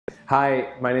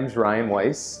Hi, my name's Ryan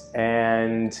Weiss,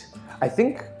 and I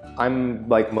think I'm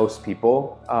like most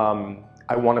people.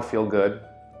 I want to feel good.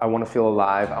 I want to feel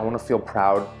alive. I want to feel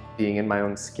proud being in my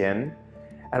own skin.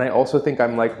 And I also think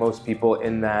I'm like most people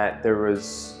in that there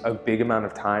was a big amount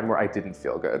of time where I didn't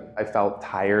feel good. I felt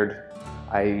tired.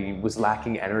 I was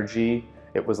lacking energy.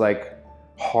 It was like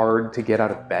hard to get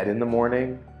out of bed in the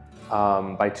morning.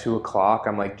 By 2 o'clock,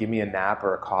 I'm like, give me a nap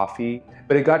or a coffee.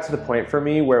 But it got to the point for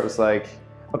me where it was like,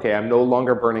 okay, I'm no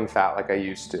longer burning fat like I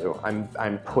used to.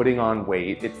 I'm putting on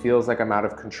weight. It feels like I'm out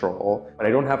of control, but I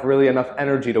don't have really enough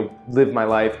energy to live my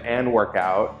life and work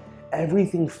out.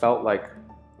 Everything felt like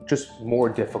just more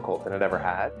difficult than it ever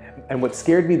had. And what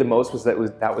scared me the most was that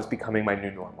was becoming my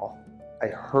new normal. I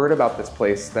heard about this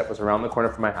place that was around the corner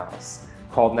from my house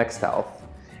called Next Health.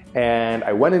 And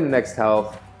I went into Next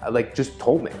Health, like just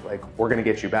told me, like, we're gonna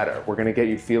get you better. We're gonna get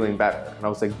you feeling better. And I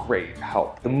was like, great,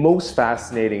 help. The most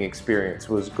fascinating experience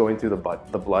was going through the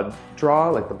blood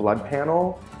draw, like the blood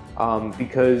panel,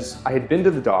 because I had been to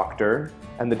the doctor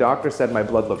and the doctor said my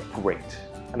blood looked great.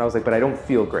 And I was like, but I don't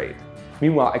feel great.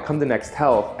 Meanwhile, I come to Next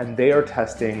Health and they are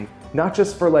testing not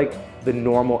just for like the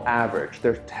normal average,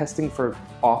 they're testing for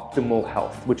optimal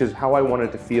health, which is how I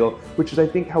wanted to feel, which is I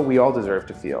think how we all deserve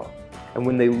to feel. And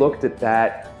when they looked at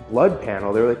that blood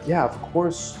panel, they were like, yeah, of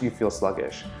course you feel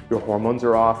sluggish. Your hormones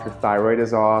are off, your thyroid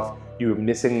is off, you're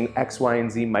missing X, Y, and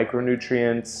Z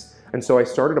micronutrients. And so I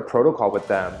started a protocol with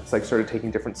them. It's like started taking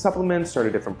different supplements,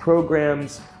 started different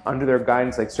programs under their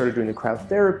guidance, like started doing the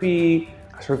cryotherapy.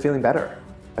 I started feeling better.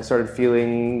 I started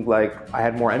feeling like I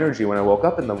had more energy when I woke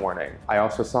up in the morning. I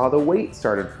also saw the weight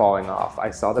started falling off. I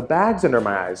saw the bags under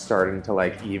my eyes starting to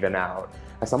like even out.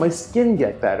 I saw my skin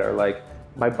get better. Like,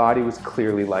 my body was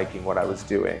clearly liking what I was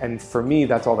doing. And for me,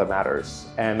 that's all that matters.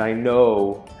 And I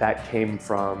know that came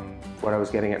from what I was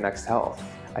getting at Next Health.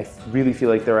 I really feel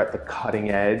like they're at the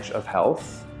cutting edge of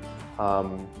health.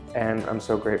 And I'm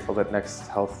so grateful that Next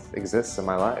Health exists in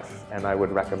my life. And I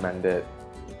would recommend it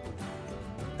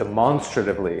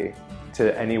demonstratively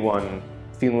to anyone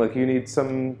feeling like you need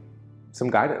some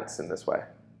guidance in this way.